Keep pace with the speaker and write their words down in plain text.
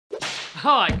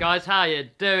Alright guys, how you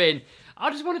doing? I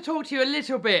just want to talk to you a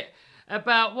little bit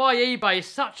about why eBay is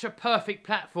such a perfect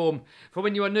platform for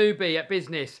when you're a newbie at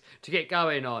business to get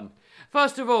going on.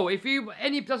 First of all,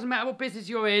 doesn't matter what business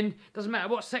you're in, doesn't matter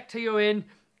what sector you're in,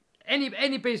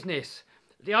 any business,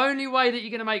 the only way that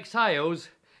you're going to make sales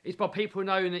is by people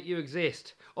knowing that you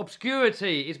exist.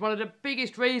 Obscurity is one of the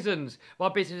biggest reasons why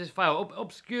businesses fail.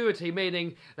 Obscurity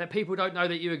meaning that people don't know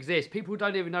that you exist. People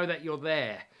don't even know that you're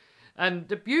there. And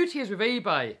the beauty is with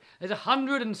eBay, there's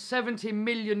 170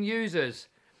 million users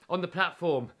on the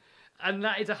platform. And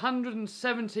that is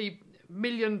 170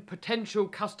 million potential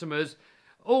customers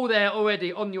all there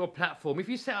already on your platform. If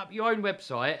you set up your own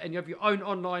website and you have your own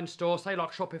online store, say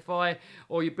like Shopify,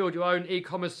 or you build your own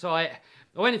e-commerce site,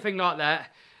 or anything like that,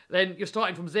 then you're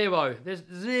starting from zero. There's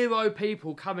 0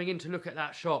 people coming in to look at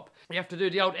that shop. You have to do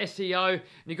the old SEO, and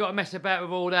you've got to mess about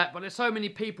with all that, but there's so many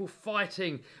people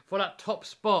fighting for that top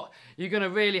spot, you're going to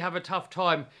really have a tough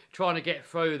time trying to get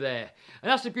through there.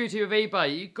 And that's the beauty of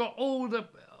eBay. You've got all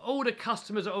the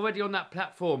customers are already on that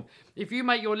platform. If you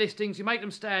make your listings, you make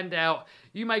them stand out,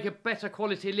 you make a better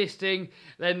quality listing,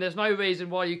 then there's no reason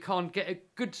why you can't get a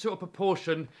good sort of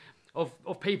proportion of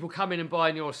people coming and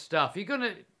buying your stuff. You're going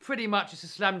to pretty much, it's a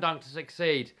slam dunk to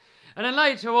succeed. And then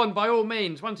later on, by all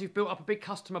means, once you've built up a big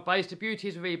customer base, the beauty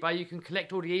is with eBay, you can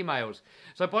collect all the emails.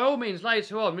 So by all means,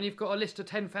 later on, when you've got a list of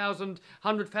 10,000,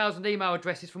 100,000 email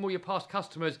addresses from all your past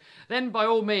customers, then by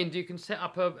all means, you can set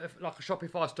up like a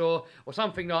Shopify store or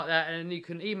something like that, and you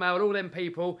can email all them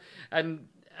people and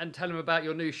tell them about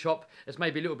your new shop that's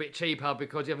maybe a little bit cheaper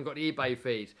because you haven't got the eBay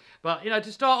fees. But, you know,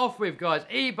 to start off with, guys,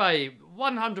 eBay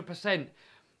 100%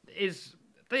 is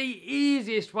the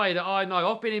easiest way that I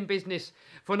know. I've been in business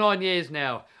for 9 years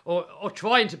now, or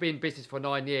trying to be in business for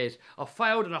 9 years. I've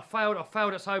failed and I've failed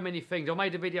at so many things. I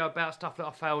made a video about stuff that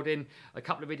I failed in a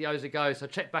couple of videos ago, so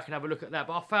check back and have a look at that.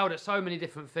 But I failed at so many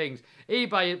different things.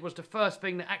 eBay was the first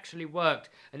thing that actually worked,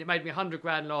 and it made me 100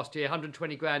 grand last year,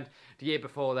 120 grand the year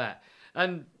before that.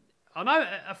 And I know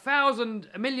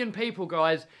a million people,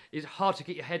 guys, is hard to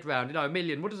get your head around. You know, a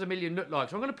million, what does a million look like?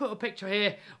 So I'm going to put a picture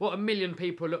here what a million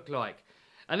people look like.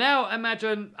 And now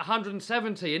imagine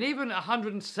 170, and even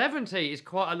 170 is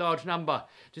quite a large number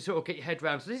to sort of get your head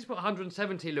around. So this is what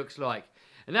 170 looks like.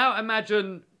 And now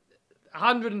imagine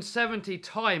 170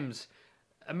 times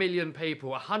a million people,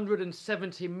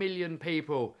 170 million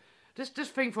people. Just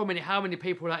think for a minute how many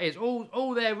people that is.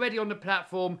 All there ready on the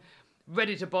platform,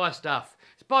 ready to buy stuff.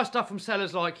 Buy stuff from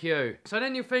sellers like you. So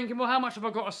then you're thinking, well, how much have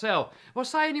I got to sell? Well,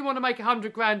 saying you want to make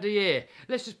 100 grand a year.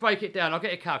 Let's just break it down. I'll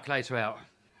get a calculator out.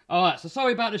 Alright, so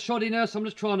sorry about the shoddiness. I'm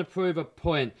just trying to prove a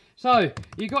point. So,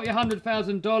 you got your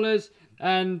 $100,000,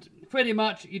 and pretty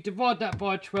much you divide that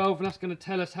by 12, and that's going to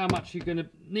tell us how much you're going to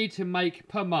need to make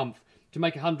per month to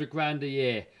make 100 grand a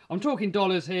year. I'm talking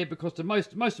dollars here because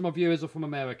most of my viewers are from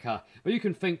America. But you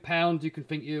can think pounds, you can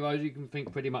think euros, you can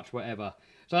think pretty much whatever.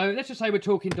 So let's just say we're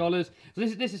talking dollars. So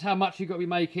this is how much you've got to be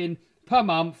making per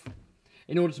month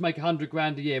in order to make 100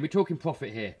 grand a year. We're talking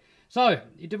profit here. So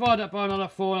you divide that by another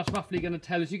 4, and that's roughly going to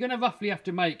tell us you're going to roughly have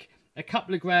to make a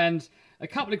couple of grand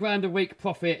a week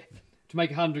profit to make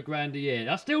 100 grand a year.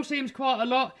 That still seems quite a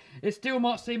lot. It still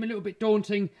might seem a little bit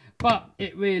daunting, but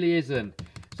it really isn't.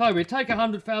 So we take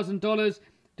 $100,000,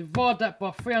 divide that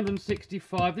by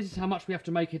 365. This is how much we have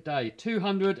to make a day.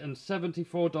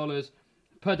 $274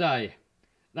 per day.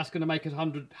 That's going to make us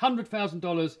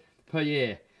 $100,000 per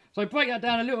year. So break that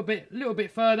down a little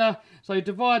bit further. So you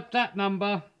divide that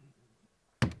number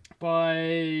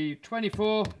by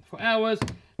 24 for hours.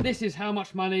 This is how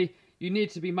much money you need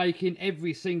to be making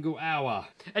every single hour.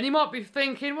 And you might be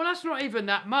thinking, well, that's not even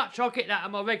that much. I'll get that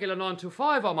at my regular 9 to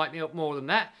 5. I might make more than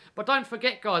that. But don't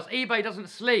forget, guys, eBay doesn't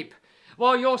sleep.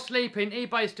 While you're sleeping,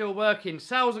 eBay's still working.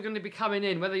 Sales are going to be coming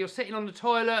in, whether you're sitting on the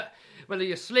toilet, whether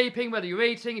you're sleeping, whether you're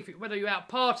eating, whether you're out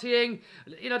partying.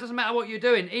 You know, it doesn't matter what you're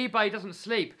doing. eBay doesn't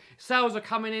sleep. Sales are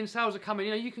coming in, sales are coming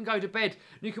in. You know, you can go to bed,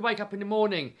 and you can wake up in the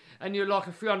morning, and you're like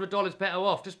a $300 better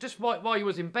off, just while you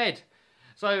was in bed.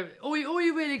 So all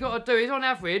you really got to do is, on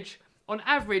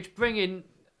average, bring in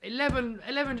 $11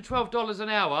 to $12 an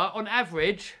hour, on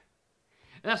average.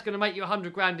 And that's going to make you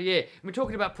 100 grand a year. And we're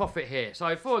talking about profit here.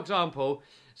 So, for example,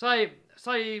 say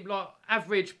like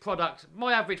average product.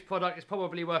 My average product is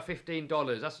probably worth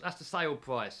 $15. That's the sale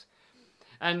price.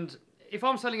 And if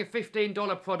I'm selling a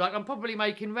 $15 product, I'm probably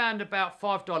making round about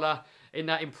 $5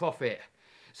 in profit.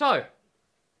 So,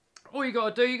 all you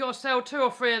got to do, you got to sell 2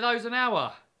 or 3 of those an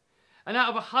hour. And out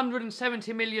of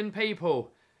 170 million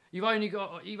people, you've only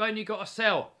got to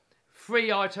sell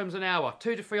 3 items an hour,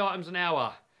 2 to 3 items an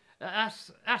hour.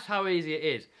 That's how easy it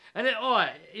is. And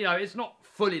alright, you know, it's not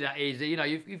fully that easy. You know,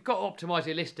 you've got to optimise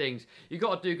your listings. You've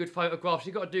got to do good photographs.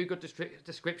 You've got to do good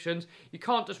descriptions. You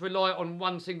can't just rely on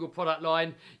one single product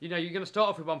line. You know, you're going to start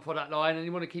off with one product line and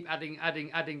you want to keep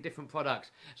adding different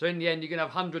products. So in the end, you're going to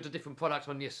have hundreds of different products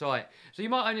on your site. So you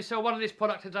might only sell one of this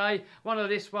product today, one of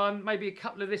this one, maybe a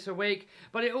couple of this a week,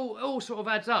 but it all sort of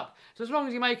adds up. So as long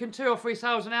as you're making 2 or 3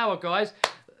 sales an hour, guys,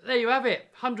 there you have it,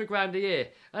 100 grand a year.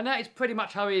 And that is pretty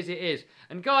much how easy it is.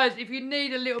 And guys, if you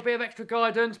need a little bit of extra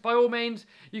guidance, by all means,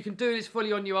 you can do this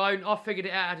fully on your own. I figured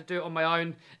it out how to do it on my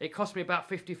own. It cost me about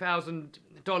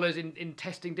 $50,000 in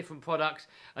testing different products.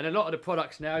 And a lot of the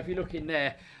products now, if you look in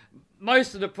there,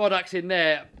 most of the products in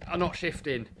there are not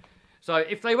shifting. So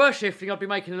if they were shifting, I'd be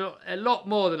making a lot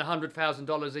more than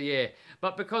 $100,000 a year.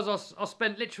 But because I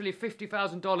spent literally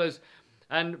 $50,000,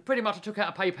 and pretty much I took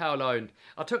out a PayPal loan.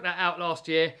 I took that out last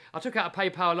year. I took out a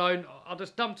PayPal loan. I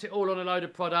just dumped it all on a load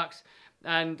of products,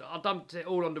 and I dumped it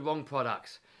all on the wrong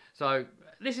products. So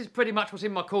this is pretty much what's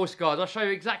in my course, guys. I'll show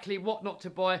you exactly what not to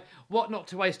buy, what not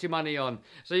to waste your money on.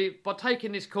 So by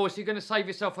taking this course, you're going to save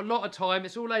yourself a lot of time.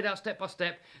 It's all laid out step by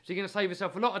step. So you're going to save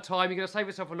yourself a lot of time. You're going to save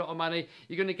yourself a lot of money.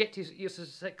 You're going to get to your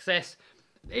success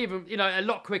even, you know, a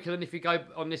lot quicker than if you go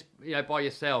on this, you know, by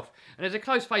yourself. And there's a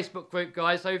closed Facebook group,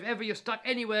 guys. So if ever you're stuck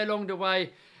anywhere along the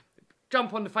way,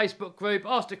 jump on the Facebook group,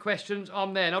 ask the questions.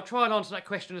 I'm there, and I'll try and answer that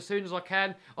question as soon as I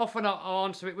can. Often I'll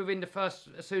answer it within the first,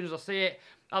 as soon as I see it.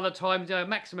 Other times, you know,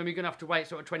 maximum you're going to have to wait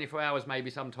sort of 24 hours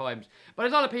maybe sometimes. But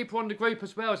there's other people on the group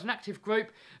as well. It's an active group.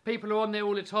 People are on there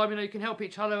all the time. You know, you can help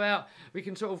each other out. We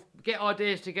can sort of get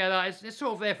ideas together. It's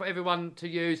sort of there for everyone to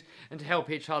use and to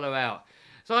help each other out.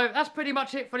 So that's pretty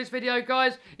much it for this video,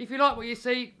 guys. If you like what you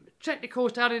see, check the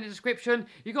course down in the description.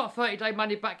 You've got a 30-day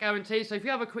money-back guarantee. So if you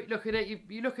have a quick look at it,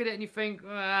 you look at it and you think,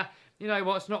 you know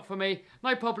what, it's not for me,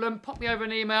 no problem. Pop me over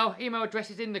an email. Email address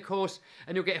is in the course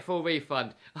and you'll get a full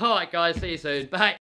refund. All right, guys, see you soon. Bye.